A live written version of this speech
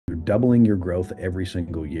doubling your growth every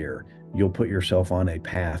single year, you'll put yourself on a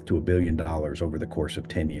path to $1 billion over the course of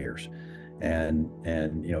 10 years. And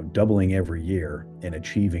doubling every year and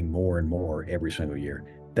achieving more and more every single year,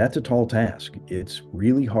 that's a tall task. It's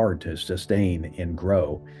really hard to sustain and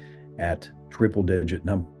grow at triple digit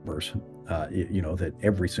numbers. That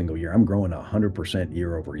every single year I'm growing 100%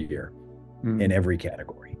 year over year in every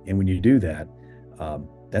category. And when you do that,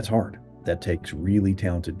 that's hard. That takes really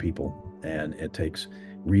talented people, and it takes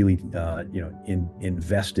really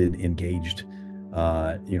invested, engaged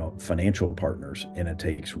financial partners, and it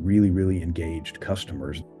takes really, really engaged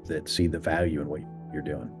customers that see the value in what you're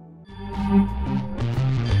doing.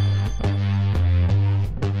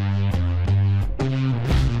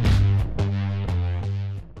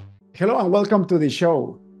 Hello and welcome to the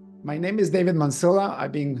show. My name is David Mansilla.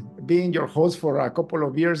 I've been being your host for a couple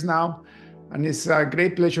of years now, and it's a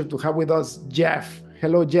great pleasure to have with us Jeff.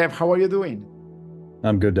 Hello, Jeff. How are you doing?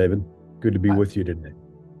 I'm good, David. Good to be with you today.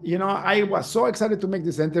 I was so excited to make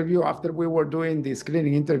this interview after we were doing the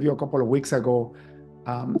screening interview a couple of weeks ago.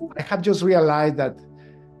 I have just realized that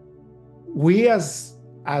we as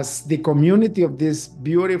the community of this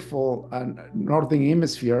beautiful Northern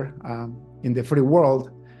Hemisphere in the free world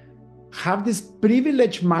have this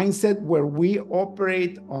privileged mindset where we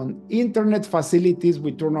operate on internet facilities.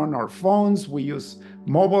 We turn on our phones, we use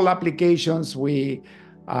mobile applications, we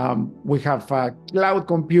have cloud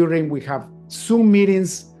computing, we have Zoom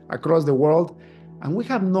meetings across the world, and we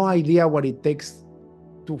have no idea what it takes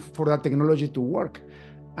for that technology to work.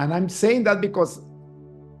 And I'm saying that because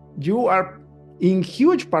you are in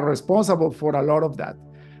huge part responsible for a lot of that.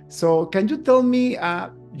 So can you tell me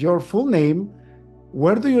your full name,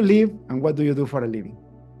 where do you live, and what do you do for a living?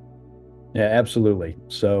 Yeah, absolutely.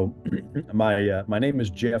 So my name is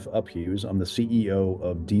Jeff Uphues. I'm the CEO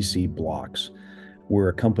of DC Blox. We're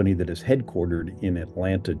a company that is headquartered in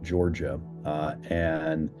Atlanta, Georgia,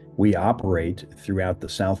 and we operate throughout the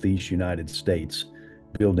Southeast United States,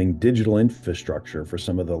 building digital infrastructure for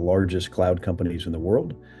some of the largest cloud companies in the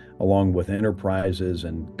world, along with enterprises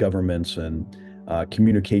and governments and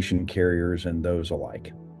communication carriers and those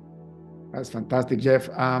alike. That's fantastic, Jeff.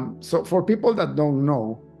 So for people that don't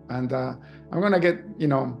know, and I'm going to get,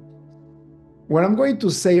 what I'm going to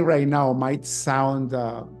say right now might sound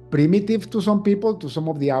primitive to some people, to some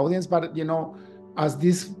of the audience, but as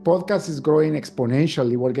this podcast is growing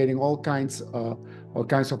exponentially, we're getting all kinds of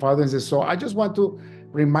audiences. So I just want to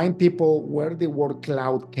remind people where the word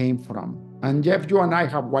cloud came from. And Jeff, you and I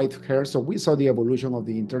have white hair, so we saw the evolution of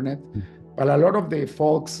the internet. But a lot of the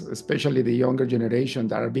folks, especially the younger generation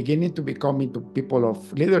that are beginning to become into people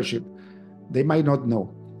of leadership, they might not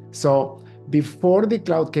know. So before the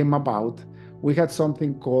cloud came about, we had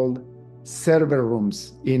something called server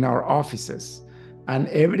rooms in our offices, and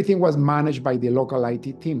everything was managed by the local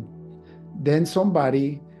IT team. Then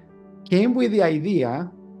somebody came with the idea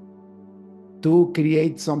to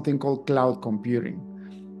create something called cloud computing.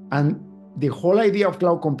 And the whole idea of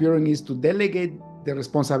cloud computing is to delegate the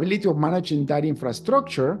responsibility of managing that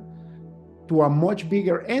infrastructure to a much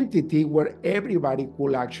bigger entity where everybody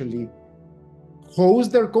could actually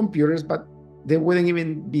host their computers, but they wouldn't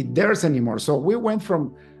even be theirs anymore. So we went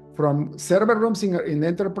from server rooms in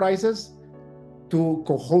enterprises to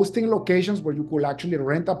co-hosting locations where you could actually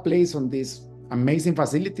rent a place on these amazing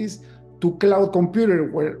facilities, to cloud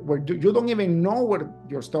computer where you don't even know where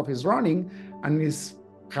your stuff is running, and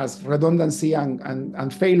has redundancy and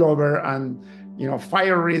failover and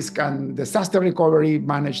fire risk and disaster recovery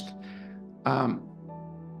managed. And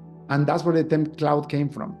that's where the term cloud came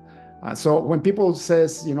from. So when people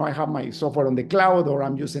says, I have my software on the cloud or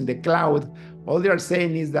I'm using the cloud, all they are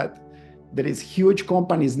saying is that there is huge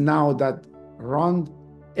companies now that run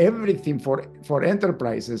everything for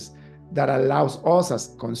enterprises that allows us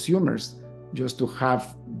as consumers just to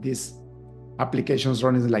have these applications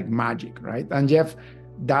running like magic, right? And Jeff,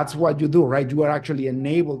 that's what you do, right? You are actually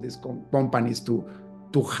enable these companies to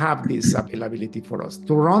have this availability for us,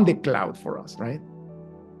 to run the cloud for us, right?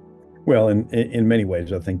 Well, in many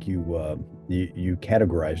ways, I think you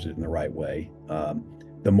categorized it in the right way.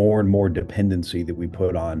 The more and more dependency that we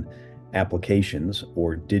put on applications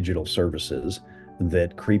or digital services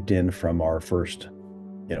that creeped in from our first,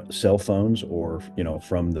 cell phones, or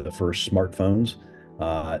from the first smartphones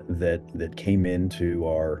that came into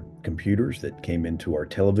our computers, that came into our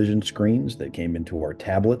television screens, that came into our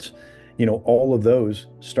tablets. All of those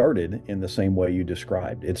started in the same way you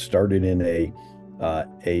described. It started in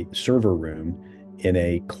a server room in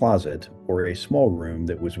a closet or a small room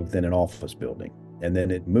that was within an office building. And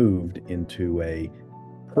then it moved into a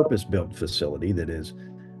purpose-built facility that is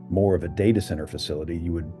more of a data center facility.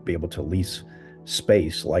 You would be able to lease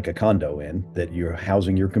space like a condo in that you're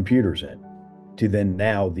housing your computers in, to then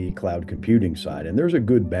now the cloud computing side. And there's a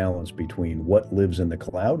good balance between what lives in the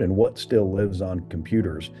cloud and what still lives on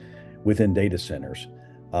computers within data centers.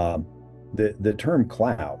 The term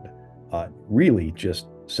cloud really just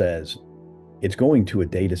says it's going to a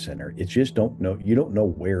data center. It's just you don't know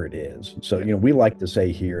where it is. So, we like to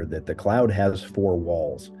say here that the cloud has four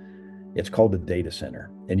walls. It's called a data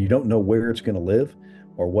center, and you don't know where it's going to live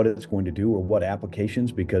or what it's going to do or what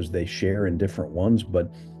applications, because they share in different ones.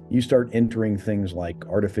 But you start entering things like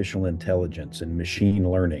artificial intelligence and machine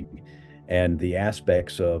learning and the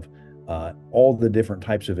aspects of all the different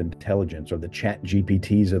types of intelligence, or the chat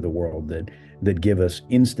GPTs of the world that give us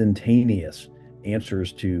instantaneous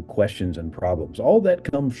answers to questions and problems. All that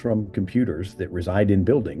comes from computers that reside in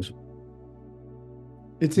buildings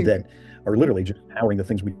that are literally just powering the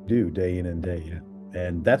things we do day in and day out.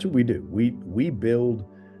 And that's what we do. We build,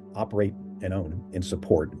 operate, and own and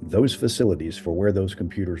support those facilities for where those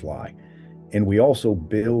computers lie. And we also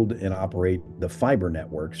build and operate the fiber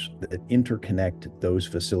networks that interconnect those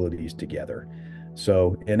facilities together.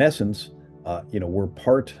 So in essence, we're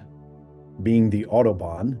part being the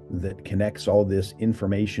Autobahn that connects all this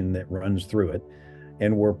information that runs through it.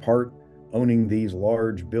 And we're part owning these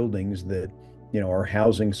large buildings that are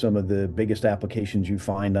housing some of the biggest applications you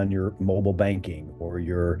find on your mobile banking or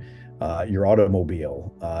your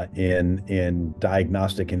automobile in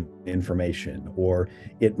diagnostic information, or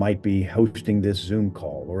it might be hosting this Zoom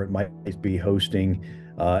call, or it might be hosting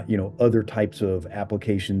other types of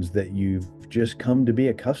applications that you've just come to be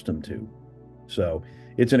accustomed to. So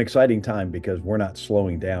it's an exciting time because we're not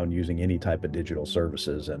slowing down using any type of digital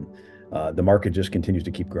services, and the market just continues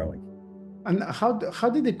to keep growing. And how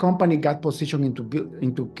did the company get positioned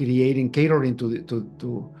into catering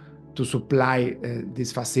to supply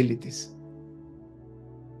these facilities?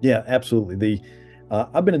 Yeah, absolutely.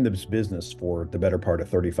 I've been in this business for the better part of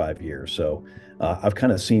 35 years, so I've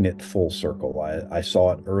kind of seen it full circle. I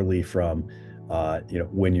saw it early from,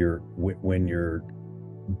 when you're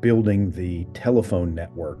building the telephone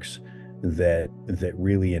networks that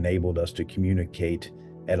really enabled us to communicate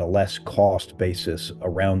at a less cost basis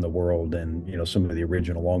around the world, and some of the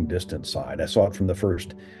original long distance side. I saw it from the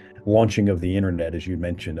first launching of the internet, as you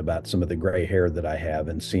mentioned, about some of the gray hair that I have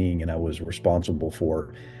and seeing, and I was responsible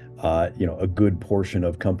for a good portion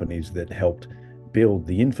of companies that helped build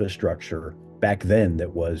the infrastructure back then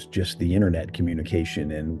that was just the internet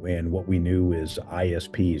communication and what we knew as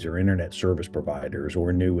ISPs, or internet service providers,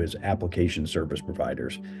 or knew as application service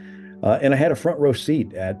providers. And I had a front row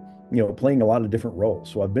seat at playing a lot of different roles.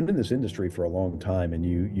 So I've been in this industry for a long time, and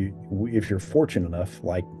if you're fortunate enough,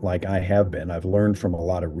 like I have been, I've learned from a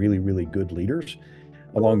lot of really, really good leaders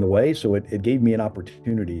along the way. So it gave me an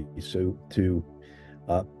opportunity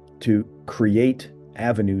to create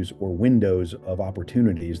avenues or windows of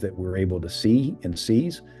opportunities that we're able to see and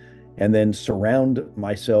seize, and then surround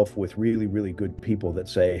myself with really, really good people that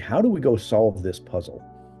say, how do we go solve this puzzle?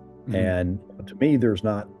 Mm-hmm. And to me, there's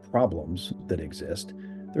not problems that exist.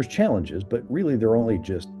 There's challenges, but really they're only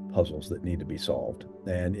just puzzles that need to be solved.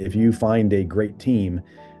 And if you find a great team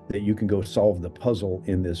that you can go solve the puzzle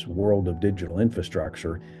in this world of digital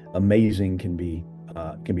infrastructure, amazing can be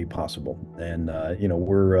possible. And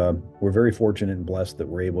we're very fortunate and blessed that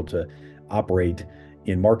we're able to operate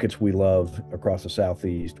in markets we love across the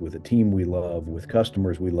Southeast, with a team we love, with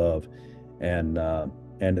customers we love, and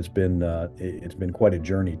it's been quite a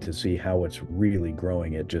journey to see how it's really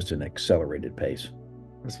growing at just an accelerated pace.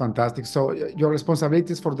 That's fantastic. So your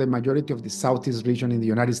responsibility is for the majority of the Southeast region in the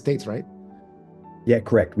United States, right? Yeah,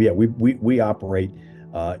 correct. Yeah, we operate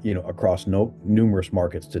across numerous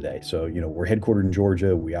markets today. So we're headquartered in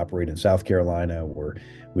Georgia. We operate in South Carolina.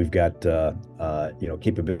 We've got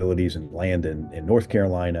capabilities and land in North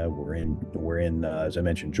Carolina. We're in as I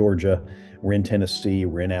mentioned, Georgia. We're in Tennessee.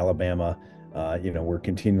 We're in Alabama. We're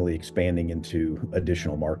continually expanding into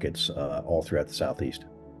additional markets all throughout the Southeast.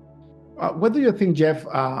 What do you think, Jeff,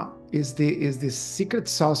 is the secret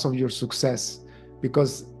sauce of your success?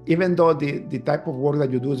 Because even though the type of work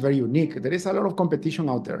that you do is very unique, there is a lot of competition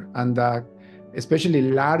out there. And especially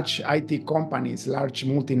large IT companies, large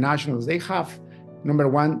multinationals, they have, number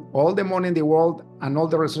one, all the money in the world and all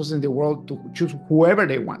the resources in the world to choose whoever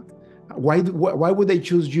they want. Why would they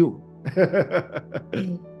choose you?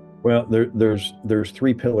 Well, there's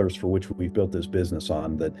three pillars for which we've built this business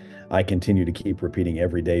on that I continue to keep repeating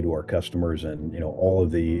every day to our customers and all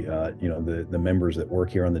of the the members that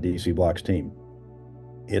work here on the DC Blox team.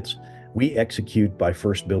 It's we execute by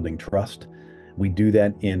first building trust. We do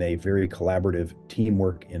that in a very collaborative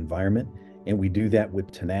teamwork environment, and we do that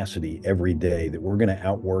with tenacity every day, that we're going to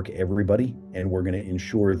outwork everybody, and we're going to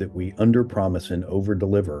ensure that we underpromise and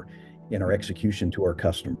overdeliver in our execution to our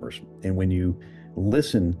customers. And when you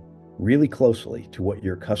listen really closely to what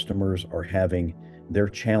your customers are having, their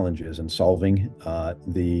challenges, and solving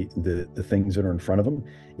the things that are in front of them,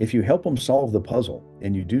 if you help them solve the puzzle,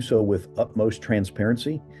 and you do so with utmost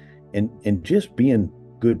transparency and just being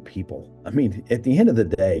good people. I mean, at the end of the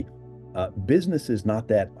day, business is not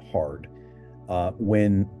that hard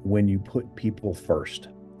when you put people first.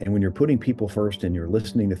 And when you're putting people first, and you're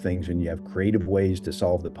listening to things, and you have creative ways to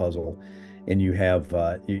solve the puzzle, and you have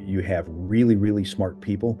really, really smart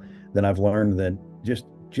people, then I've learned that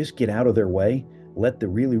just get out of their way. Let the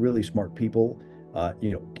really, really smart people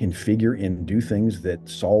configure and do things that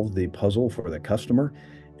solve the puzzle for the customer,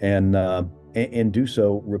 and do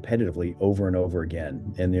so repetitively over and over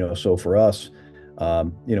again. And so for us,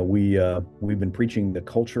 we've been preaching the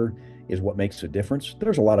culture is what makes a difference.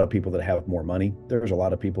 There's a lot of people that have more money. There's a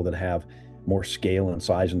lot of people that have more scale and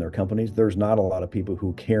size in their companies. There's not a lot of people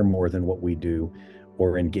who care more than what we do,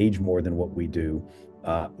 or engage more than what we do,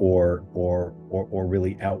 or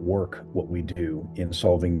really outwork what we do in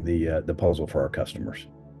solving the puzzle for our customers.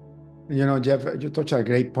 Jeff, you touched a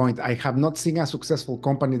great point. I have not seen a successful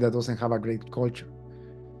company that doesn't have a great culture.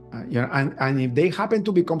 And if they happen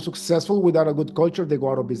to become successful without a good culture, they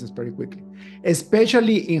go out of business very quickly,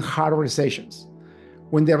 especially in hard recessions.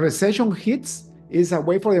 When the recession hits, it's a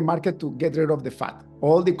way for the market to get rid of the fat.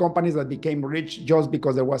 All the companies that became rich just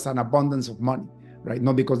because there was an abundance of money, right?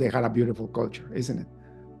 Not because they had a beautiful culture, isn't it?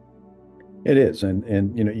 It is, and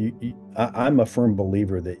I'm a firm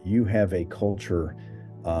believer that you have a culture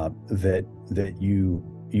that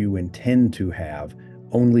you intend to have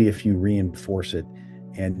only if you reinforce it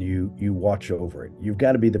and you watch over it. You've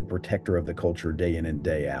got to be the protector of the culture day in and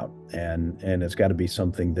day out, and it's got to be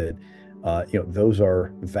something that those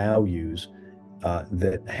are values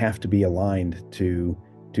that have to be aligned to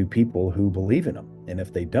people who believe in them. And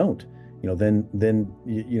if they don't, then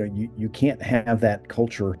you can't have that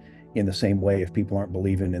culture in the same way if people aren't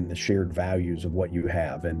believing in the shared values of what you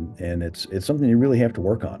have. And it's something you really have to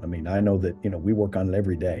work on. I mean, I know that we work on it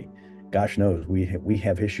every day. Gosh knows we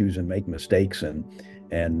have issues and make mistakes and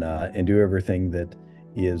do everything that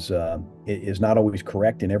is not always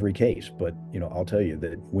correct in every case. But I'll tell you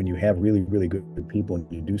that when you have really, really good people, and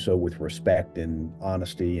you do so with respect and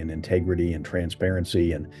honesty and integrity and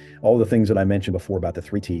transparency and all the things that I mentioned before about the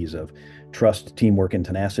 3 T's of trust, teamwork, and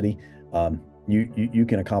tenacity, you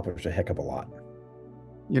can accomplish a heck of a lot.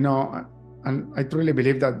 And I truly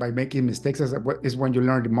believe that by making mistakes is when you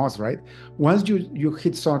learn the most, right? Once you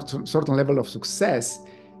hit certain level of success,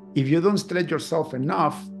 if you don't stretch yourself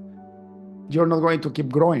enough, you're not going to keep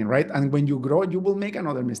growing, right? And when you grow, you will make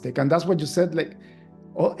another mistake. And that's what you said, like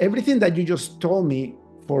everything that you just told me,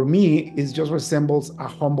 for me, is just resembles a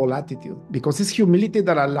humble attitude, because it's humility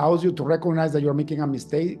that allows you to recognize that you're making a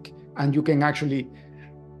mistake, and you can actually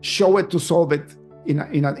show it to solve it in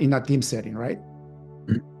a team setting, right?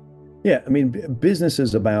 Yeah, I mean, business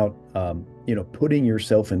is about putting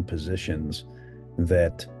yourself in positions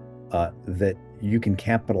that you can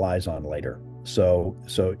capitalize on later. So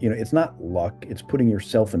it's not luck. It's putting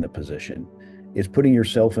yourself in a position. It's putting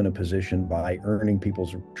yourself in a position by earning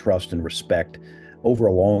people's trust and respect over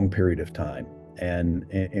a long period of time. And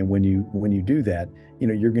when you do that,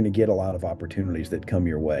 you're going to get a lot of opportunities that come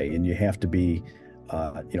your way, and you have to be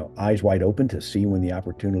eyes wide open to see when the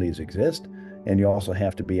opportunities exist. And you also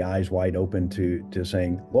have to be eyes wide open to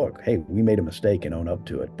saying, look, hey, we made a mistake, and own up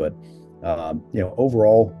to it. But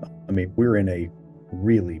overall, I mean, we're in a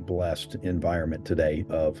really blessed environment today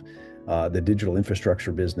of the digital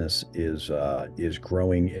infrastructure business is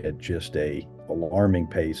growing at just a alarming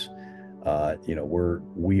pace.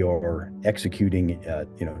 We are executing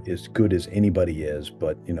as good as anybody is,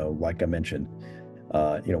 but like I mentioned,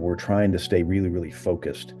 we're trying to stay really, really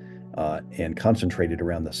focused and concentrated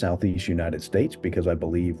around the Southeast United States, because I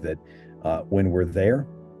believe that when we're there,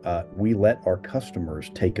 we let our customers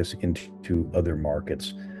take us into other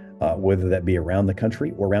markets, whether that be around the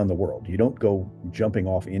country or around the world. You don't go jumping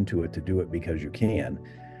off into it to do it because you can.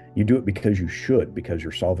 You do it because you should, because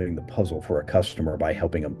you're solving the puzzle for a customer by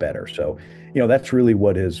helping them better. So, that's really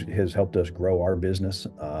what has helped us grow our business,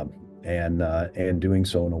 and doing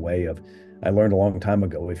so in a way of, I learned a long time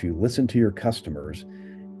ago, if you listen to your customers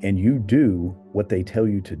and you do what they tell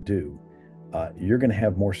you to do, you're going to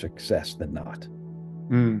have more success than not.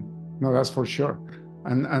 No, that's for sure.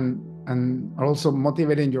 And also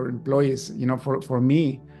motivating your employees. For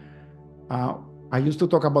me, I used to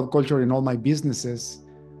talk about culture in all my businesses,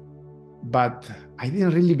 but I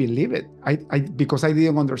didn't really believe it. Because I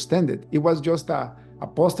didn't understand it. It was just a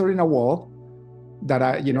poster in a wall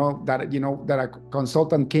that that a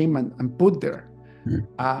consultant came and put there.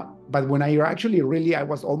 But when I actually really, I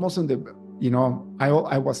was almost in the,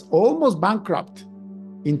 I was almost bankrupt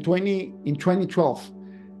in 2012.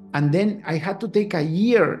 And then I had to take a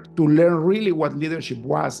year to learn really what leadership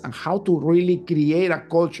was and how to really create a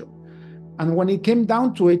culture. And when it came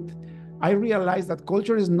down to it, I realized that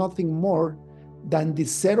culture is nothing more than the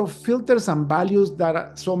set of filters and values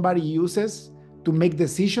that somebody uses to make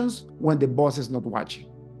decisions when the boss is not watching.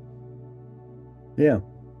 Yeah.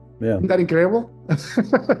 Yeah. Isn't that incredible?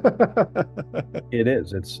 It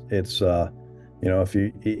is. It's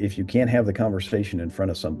if you can't have the conversation in front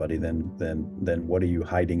of somebody, then what are you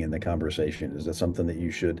hiding in the conversation? Is that something that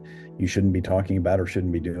you shouldn't be talking about or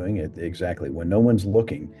shouldn't be doing? Exactly. When no one's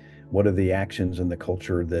looking, what are the actions in the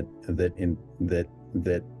culture that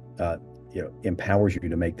empowers you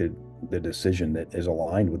to make the decision that is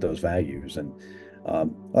aligned with those values? And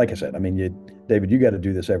like I said, I mean, David, you got to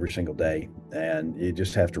do this every single day, and you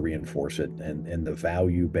just have to reinforce it. And the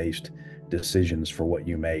value-based decisions for what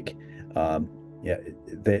you make,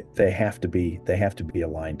 they have to be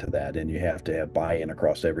aligned to that, and you have to have buy-in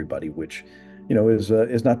across everybody, which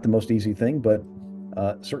is not the most easy thing, but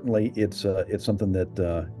certainly it's something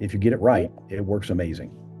that if you get it right, it works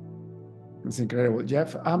amazing. It's incredible,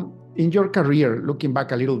 Jeff. In your career, looking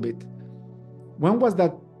back a little bit, when was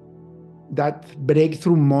that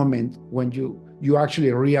breakthrough moment when you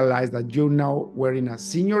actually realized that you now were in a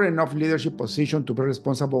senior enough leadership position to be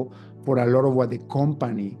responsible for a lot of what the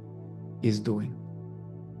company is doing?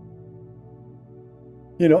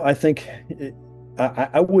 I think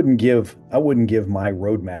I wouldn't give my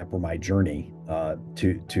roadmap or my journey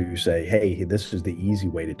to say, hey, this is the easy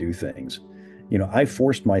way to do things. I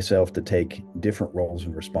forced myself to take different roles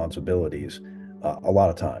and responsibilities a lot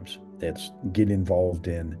of times. It's get involved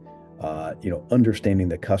in understanding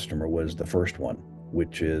the customer was the first one,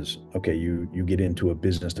 which is, okay, you get into a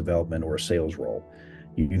business development or a sales role.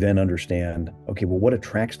 You then understand, okay, well, what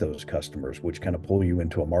attracts those customers, which kind of pull you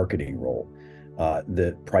into a marketing role.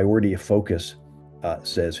 The priority of focus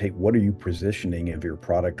says, hey, what are you positioning of your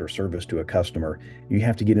product or service to a customer? You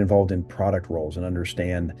have to get involved in product roles and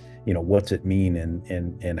understand, what's it mean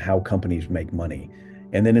and how companies make money.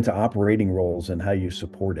 And then into operating roles and how you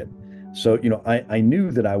support it. So, I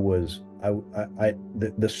knew that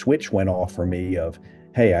the switch went off for me of,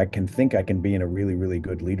 hey, I can be in a really, really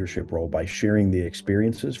good leadership role by sharing the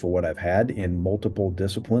experiences for what I've had in multiple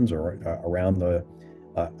disciplines or around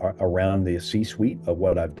the C-suite of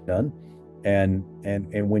what I've done. And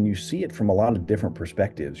when you see it from a lot of different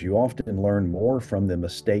perspectives, you often learn more from the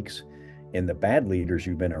mistakes and the bad leaders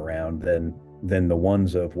you've been around than the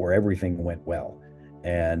ones of where everything went well.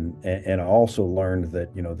 And I also learned that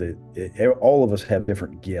all of us have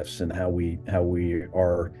different gifts in how we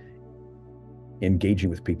are engaging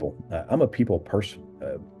with people. I'm a people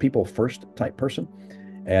first type person,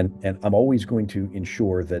 and I'm always going to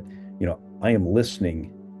ensure that I am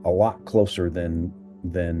listening a lot closer than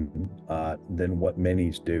what many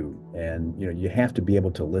do. And you have to be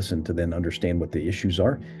able to listen to then understand what the issues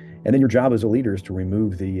are, and then your job as a leader is to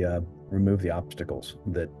remove the obstacles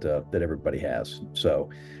that everybody has. So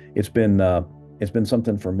it's been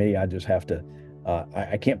something for me. I just have to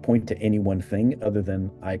I can't point to any one thing other than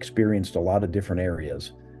I experienced a lot of different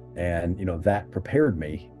areas, and that prepared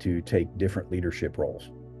me to take different leadership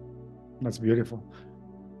roles. That's beautiful.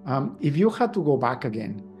 If you had to go back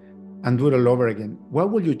again and do it all over again,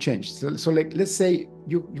 what would you change? So like, let's say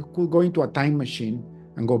you could go into a time machine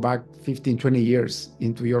and go back 15, 20 years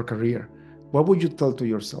into your career. What would you tell to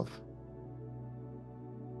yourself?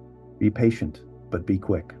 Be patient, but be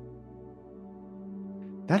quick.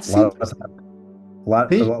 That's a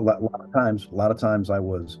lot interesting. a lot of times I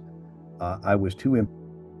was too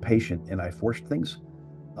impatient and I forced things,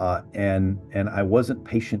 and I wasn't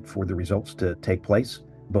patient for the results to take place.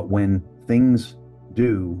 But when things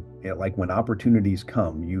do, like when opportunities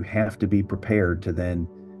come, you have to be prepared to then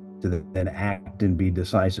act and be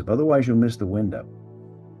decisive. Otherwise, you'll miss the window.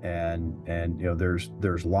 And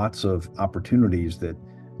there's lots of opportunities that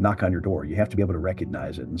knock on your door. You have to be able to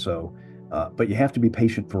recognize it. And so, but you have to be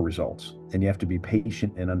patient for results, and you have to be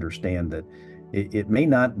patient and understand that it may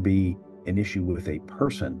not be an issue with a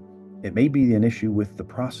person. It may be an issue with the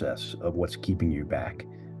process of what's keeping you back,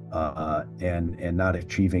 and not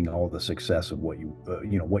achieving all the success of what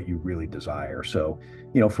you really desire. So,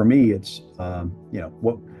 for me, it's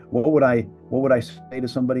what would I say to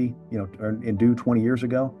somebody, and do 20 years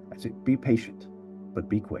ago? I'd say, be patient, but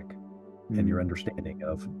be quick in your understanding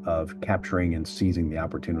of capturing and seizing the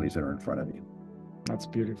opportunities that are in front of you. That's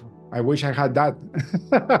beautiful. I wish I had that.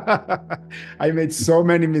 I made so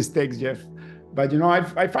many mistakes, Jeff. But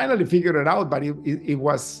I finally figured it out. But it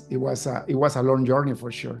was a long journey for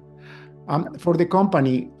sure. For the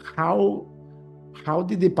company, how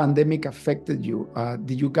did the pandemic affected you?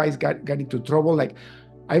 Did you guys get into trouble? Like,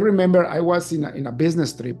 I remember I was in a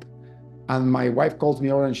business trip, and my wife calls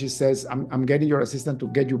me over and she says, I'm getting your assistant to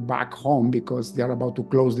get you back home because they're about to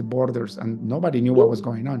close the borders, and nobody knew what was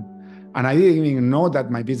going on. And I didn't even know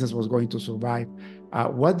that my business was going to survive.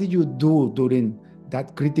 What did you do during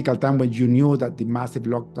that critical time when you knew that the massive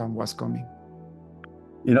lockdown was coming?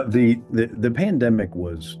 The pandemic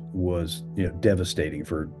was devastating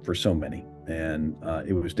for so many, and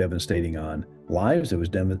it was devastating on lives. It was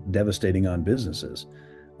devastating on businesses.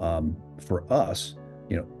 For us,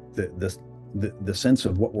 the sense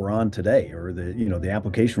of what we're on today, or the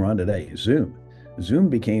application we're on today, Zoom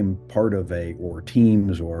became part of or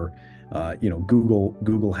Teams, or Google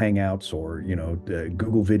Hangouts, or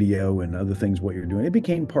Google Video and other things. What you're doing, it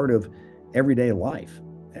became part of everyday life,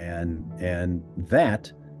 and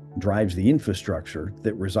that drives the infrastructure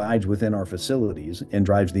that resides within our facilities, and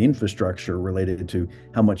drives the infrastructure related to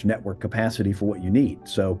how much network capacity for what you need.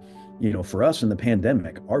 So, for us in the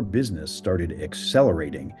pandemic, our business started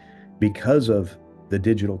accelerating because of the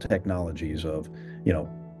digital technologies of,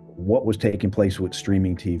 what was taking place with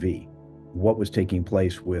streaming TV, what was taking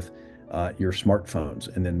place with your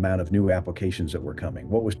smartphones, and the amount of new applications that were coming,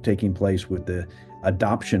 what was taking place with the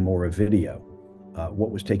adoption more of video,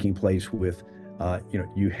 what was taking place with,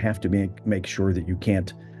 you have to make sure that you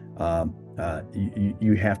can't,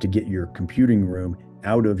 you have to get your computing room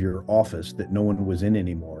out of your office that no one was in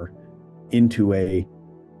anymore, into a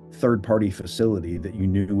third-party facility that you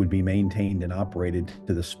knew would be maintained and operated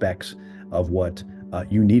to the specs of what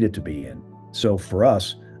you needed to be in. So for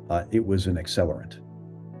us, it was an accelerant.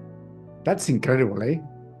 That's incredible, eh?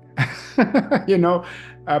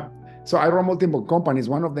 So I run multiple companies.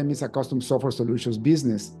 One of them is a custom software solutions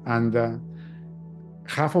business, and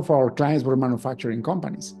half of our clients were manufacturing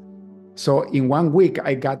companies. So in 1 week,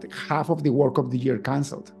 I got half of the work of the year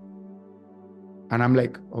canceled. And I'm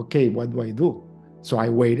like, okay, what do I do? So I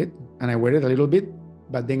waited, and I waited a little bit,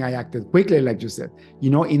 but then I acted quickly, like you said.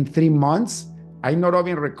 In 3 months, I not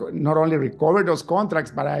only recovered those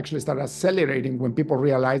contracts, but I actually started accelerating when people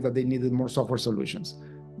realized that they needed more software solutions,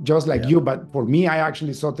 just like you. But for me, I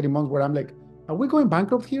actually saw 3 months where I'm like, are we going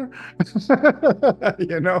bankrupt here?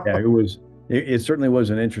 Yeah, it certainly was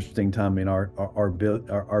an interesting time in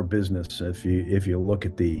our business. If you look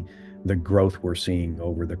at the growth we're seeing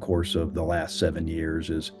over the course of the last 7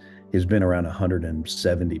 years, has been around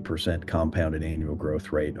 170% compounded annual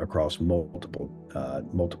growth rate across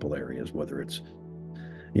multiple areas, whether it's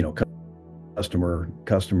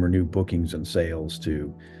customer new bookings and sales,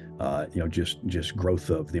 to just growth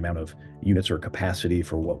of the amount of units or capacity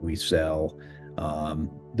for what we sell.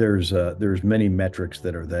 There's many metrics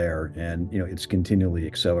that are there, and it's continually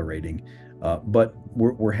accelerating. But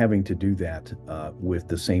we're having to do that with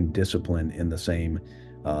the same discipline and the same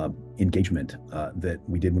engagement that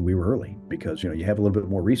we did when we were early, because you have a little bit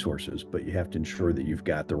more resources, but you have to ensure that you've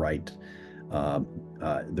got the right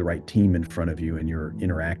team in front of you, and you're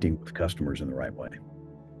interacting with customers in the right way.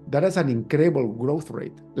 That is an incredible growth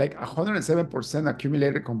rate. Like 107%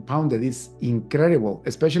 accumulated compounded is incredible,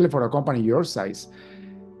 especially for a company your size.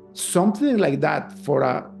 Something like that for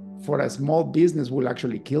a small business will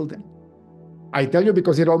actually kill them. I tell you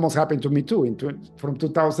because it almost happened to me too. From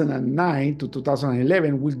 2009 to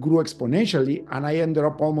 2011, we grew exponentially, and I ended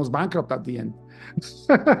up almost bankrupt at the end.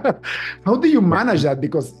 How do you manage that?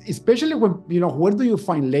 Because especially when, where do you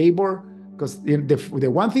find labor? Because the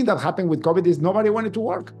one thing that happened with COVID is nobody wanted to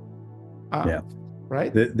work.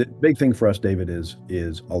 Right? The big thing for us, David,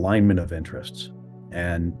 is alignment of interests.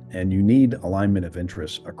 And you need alignment of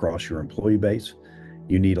interests across your employee base.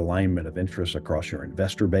 You need alignment of interests across your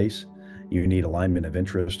investor base. You need alignment of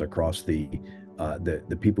interest across the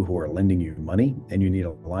people who are lending you money, and you need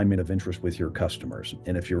alignment of interest with your customers.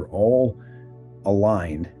 And if you're all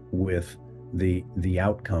aligned with the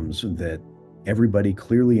outcomes that everybody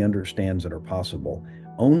clearly understands that are possible,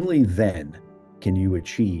 only then can you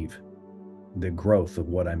achieve the growth of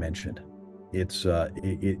what I mentioned. It's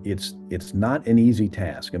not an easy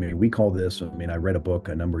task. I mean, we call this, I read a book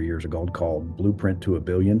a number of years ago called Blueprint to a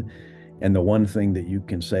Billion. And the one thing that you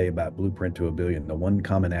can say about Blueprint to a Billion, the one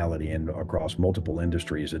commonality across multiple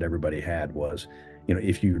industries that everybody had was,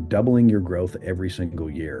 if you're doubling your growth every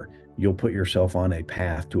single year, you'll put yourself on a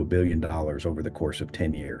path to $1 billion over the course of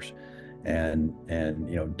 10 years. And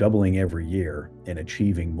doubling every year and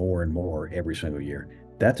achieving more and more every single year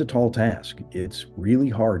that's a tall task. It's really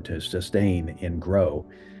hard to sustain and grow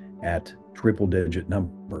at triple digit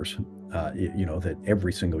numbers. That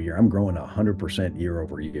every single year I'm growing 100% year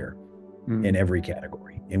over year in every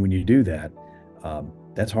category. And when you do that,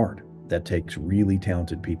 that's hard. That takes really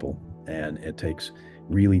talented people, and it takes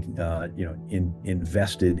really,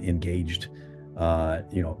 invested, engaged,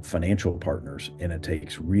 financial partners, and it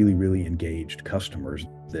takes really, really engaged customers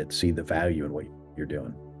that see the value in what you're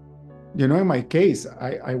doing. In my case,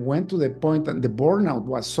 I went to the point that the burnout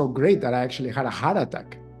was so great that I actually had a heart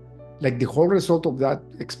attack. Like the whole result of that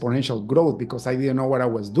exponential growth, because I didn't know what I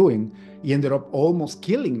was doing, it ended up almost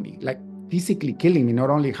killing me, like physically killing me, not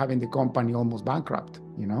only having the company almost bankrupt,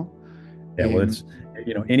 Yeah, well, it's,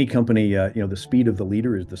 any company, the speed of the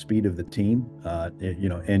leader is the speed of the team,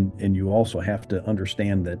 and you also have to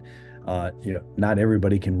understand that, not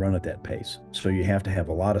everybody can run at that pace. So you have to have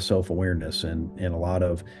a lot of self-awareness and a lot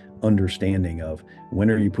of understanding of when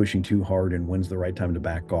are you pushing too hard and when's the right time to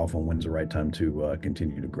back off and when's the right time to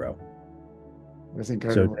continue to grow. That's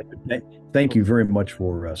incredible. So thank you very much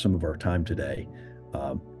for some of our time today.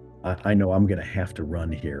 I know I'm going to have to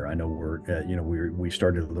run here. I know we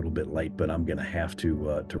started a little bit late, but I'm going to have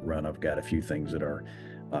to run. I've got a few things that are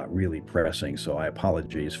really pressing, so I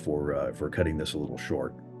apologize for cutting this a little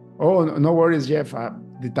short. Oh, no worries, Jeff.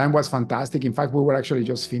 The time was fantastic. In fact, we were actually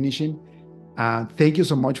just finishing. Thank you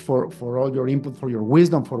so much for all your input, for your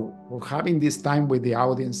wisdom, for having this time with the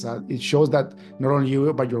audience. It shows that not only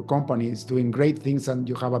you, but your company is doing great things and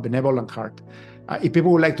you have a benevolent heart. If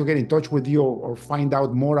people would like to get in touch with you or find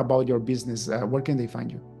out more about your business, where can they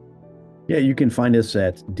find you? Yeah, you can find us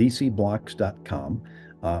at dcblox.com,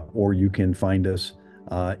 or you can find us,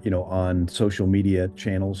 on social media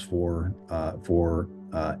channels for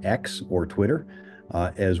X or Twitter.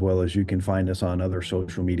 As well as you can find us on other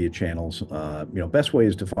social media channels. Best way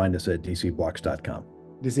is to find us at dcblox.com.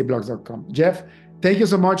 dcblox.com. Jeff, thank you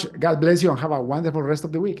so much. God bless you and have a wonderful rest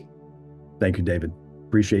of the week. Thank you, David.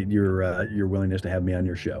 Appreciate your willingness to have me on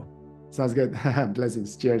your show. Sounds good.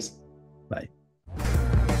 Blessings. Cheers. Bye.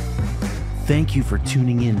 Thank you for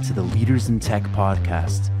tuning in to the Leaders in Tech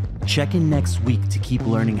podcast. Check in next week to keep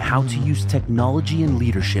learning how to use technology and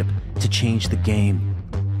leadership to change the game.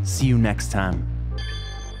 See you next time.